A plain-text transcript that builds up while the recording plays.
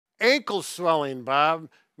Ankle swelling, Bob.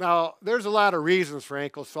 Now, there's a lot of reasons for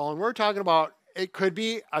ankle swelling. We're talking about it could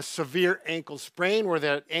be a severe ankle sprain where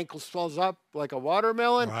the ankle swells up like a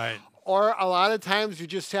watermelon. Right. Or a lot of times you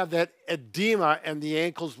just have that edema and the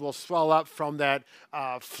ankles will swell up from that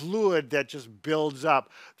fluid that just builds up.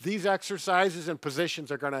 These exercises and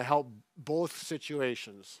positions are going to help both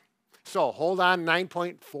situations. So hold on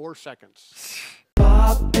 9.4 seconds.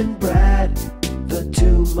 Bob and Brad, the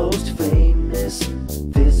two most famous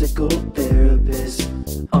physical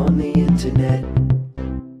therapists on the internet.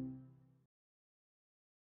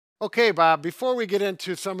 Okay, Bob, before we get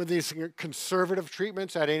into some of these conservative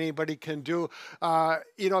treatments that anybody can do,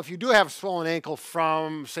 if you do have swollen ankle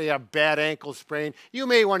from, say, a bad ankle sprain, you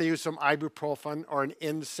may want to use some ibuprofen or an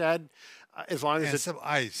NSAID, as long as it's some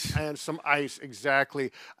ice. And some ice,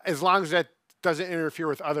 exactly. As long as that doesn't interfere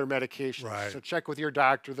with other medications. Right. So check with your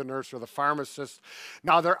doctor, the nurse, or the pharmacist.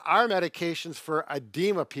 Now, there are medications for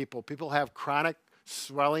edema people. People have chronic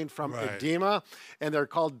swelling from edema, and they're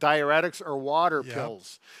called diuretics or water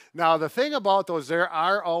pills. Now, the thing about those, there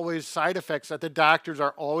are always side effects that the doctors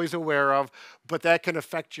are always aware of, but that can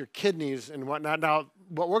affect your kidneys and whatnot. Now,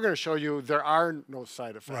 what we're going to show you, there are no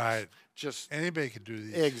side effects. Right. Just anybody can do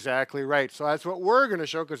these. Exactly right. So that's what we're going to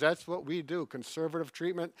show because that's what we do, conservative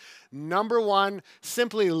treatment. Number one,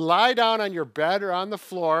 simply lie down on your bed or on the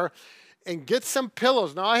floor and get some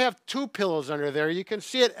pillows. Now, I have 2 pillows under there. You can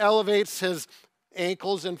see it elevates his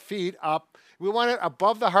ankles and feet up. We want it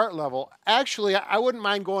above the heart level. Actually, I wouldn't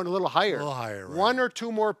mind going a little higher. A little higher, right. 1 or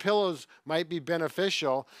 2 more pillows might be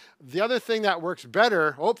beneficial. The other thing that works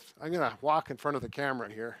better, oops, I'm going to walk in front of the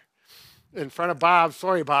camera here. In front of Bob,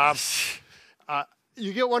 sorry, Bob.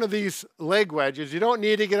 You get one of these leg wedges. You don't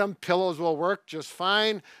need to get them. Pillows will work just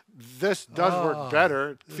fine. This does work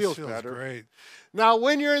better. It feels better. Great. Now,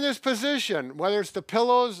 when you're in this position, whether it's the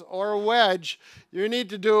pillows or a wedge, you need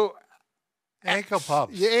to do ankle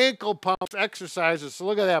pumps. The ankle pumps exercises. So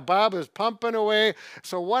look at that. Bob is pumping away.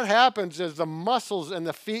 So what happens is the muscles in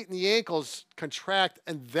the feet and the ankles contract,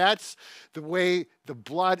 and that's the way the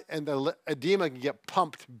blood and the edema can get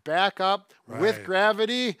pumped back up with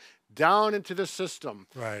gravity down into the system.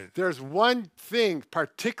 Right. There's one thing,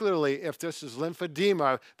 particularly if this is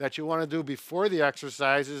lymphedema, that you want to do before the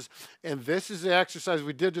exercises, and this is the exercise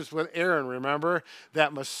we did this with Aaron, remember?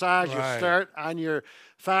 That massage, you start on your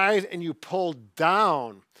thighs and you pull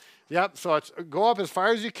down. Yep, so it's go up as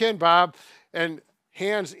far as you can, Bob, and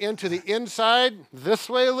hands into the inside, this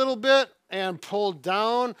way a little bit, and pull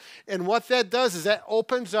down. And what that does is that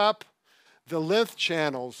opens up the lymph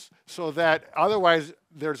channels so that otherwise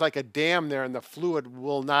there's like a dam there and the fluid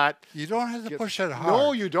will not. You don't have to push it hard.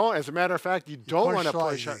 No, you don't. As a matter of fact, you don't want to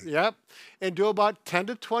push it. Yep. And do about 10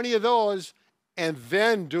 to 20 of those and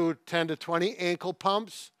then do 10 to 20 ankle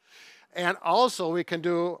pumps. And also we can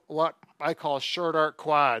do what I call short arc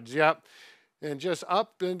quads. Yep. And just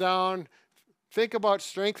up and down. Think about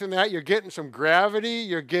strengthening that. You're getting some gravity.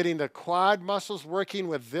 You're getting the quad muscles working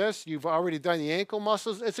with this. You've already done the ankle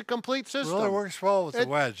muscles. It's a complete system. Really works well with the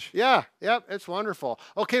wedge. Yeah, yep, it's wonderful.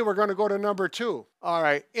 Okay, we're going to go to number 2. All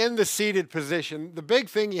right, in the seated position, the big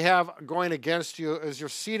thing you have going against you is you're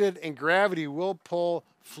seated and gravity will pull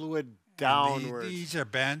fluid downwards. The knees are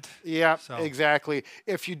bent. Yeah, exactly.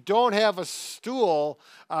 If you don't have a stool,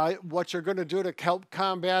 what you're going to do to help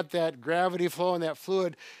combat that gravity flow and that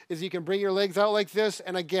fluid is you can bring your legs out like this,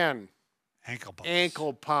 and again, ankle pumps.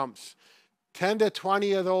 Ankle pumps. 10 to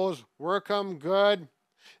 20 of those, work them good,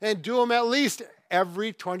 and do them at least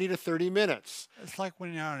every 20 to 30 minutes. It's like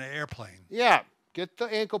when you're on an airplane. Yeah, get the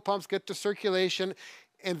ankle pumps, get the circulation,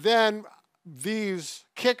 and then these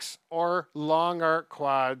kicks or long arc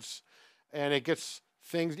quads. And it gets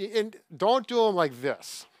things, and don't do them like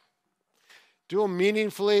this. Do them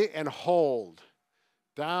meaningfully and hold.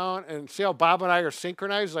 Down, and see how Bob and I are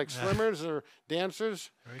synchronized like swimmers or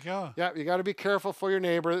dancers? There you go. Yeah, you got to be careful for your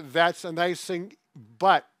neighbor. That's a nice thing.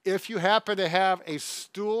 But if you happen to have a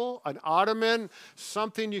stool, an ottoman,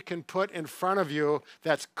 something you can put in front of you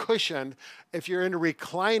that's cushioned, if you're in a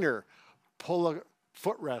recliner, pull a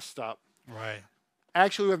footrest up. Right.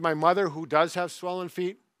 Actually, with my mother, who does have swollen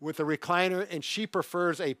feet, with a recliner, and she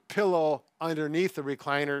prefers a pillow underneath the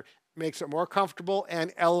recliner, makes it more comfortable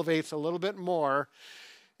and elevates a little bit more.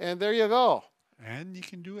 And there you go. And you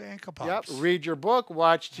can do ankle pumps. Yep, read your book,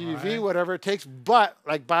 watch TV, whatever it takes. But,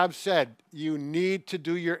 like Bob said, you need to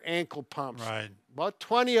do your ankle pumps. Right. About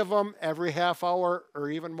 20 of them every half hour or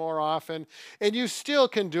even more often. And you still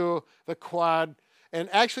can do the quad. And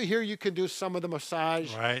actually here you can do some of the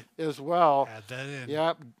massage as well. Add that in.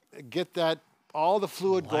 Yep, get that all the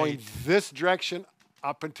fluid going this direction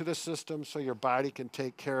up into the system so your body can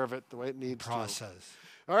take care of it the way it needs to.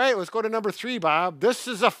 All right, let's go to number 3, Bob. This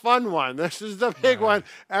is a fun one. This is the big one.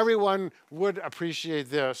 Everyone would appreciate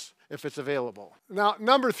this if it's available. Now,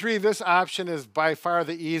 number 3, this option is by far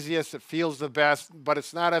the easiest. It feels the best, but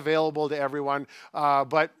it's not available to everyone.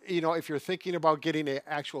 But, you know, if you're thinking about getting an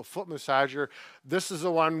actual foot massager, this is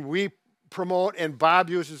the one we promote, and Bob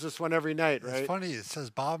uses this one every night, right? It's funny. It says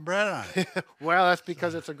Bob and Brad on it. Well, that's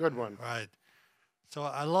because it's a good one. Right. So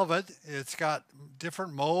I love it. It's got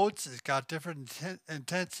different modes. It's got different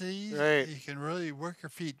intensities. Right. You can really work your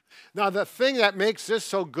feet. Now, the thing that makes this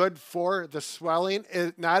so good for the swelling,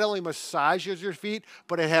 it not only massages your feet,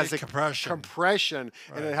 but it has a compression,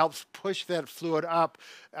 and it helps push that fluid up.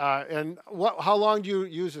 And how long do you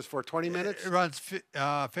use this for? 20 minutes? It runs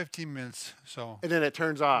 15 minutes. So. And then it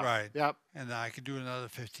turns off. Right. Yep. And I could do another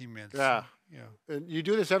 15 minutes. Yeah. Yeah. And you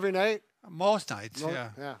do this every night? Most nights.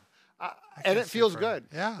 Yeah. Yeah. And it feels good.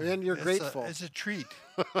 Yeah. And you're grateful. It's a treat.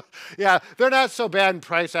 Yeah, they're not so bad in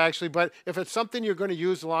price actually, but if it's something you're going to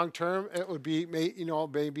use long term, it would be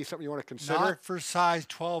maybe something you want to consider. Not for size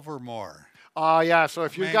 12 or more. Yeah. So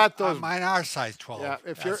if you got those, mine are size 12. Yeah,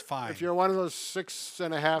 that's fine. If you're one of those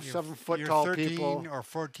 6.5, 7 foot tall 13 people, or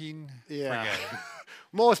 14, yeah. forget it.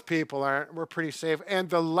 Most people aren't. We're pretty safe. And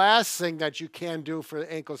the last thing that you can do for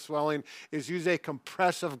the ankle swelling is use a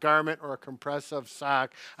compressive garment or a compressive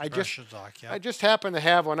sock. I just happen to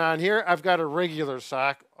have one on here. I've got a regular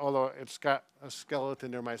sock, although it's got a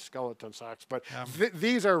skeleton. They're my skeleton socks. But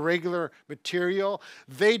these are regular material.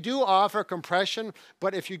 They do offer compression,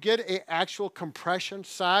 but if you get an actual compression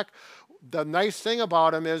sock, the nice thing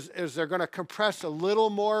about them is they're going to compress a little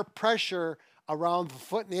more pressure around the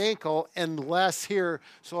foot and the ankle and less here,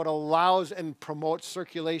 so it allows and promotes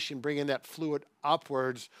circulation, bringing that fluid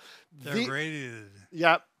upwards. They're graded.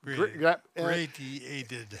 Yep.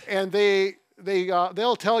 Radiated. And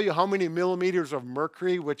they'll tell you how many millimeters of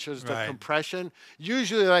mercury, which is the compression.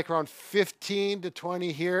 Usually like around 15 to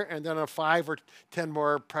 20 here, and then a 5 or 10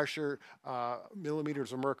 more pressure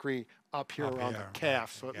millimeters of mercury up here around the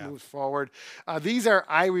calf, so it moves forward. These are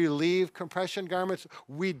eye relief compression garments.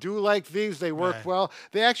 We do like these. They work well.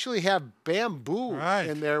 They actually have bamboo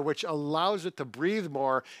in there, which allows it to breathe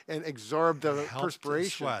more and absorb the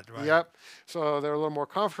perspiration. Sweat, Yep. So they're a little more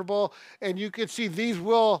comfortable. And you can see these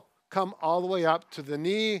will come all the way up to the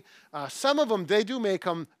knee. Some of them, they do make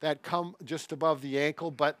them that come just above the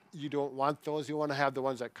ankle, but you don't want those. You want to have the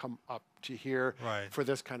ones that come up to here for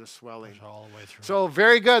this kind of swelling. All the way through. So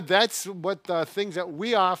very good. That's what the things that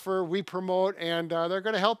we offer, we promote, and they're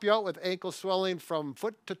going to help you out with ankle swelling from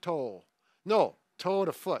foot to toe. No, toe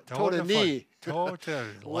to foot, toe to knee, toe to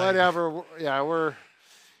whatever. Yeah,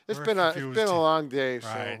 it's been a long day,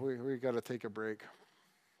 so we got to take a break.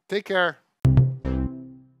 Take care.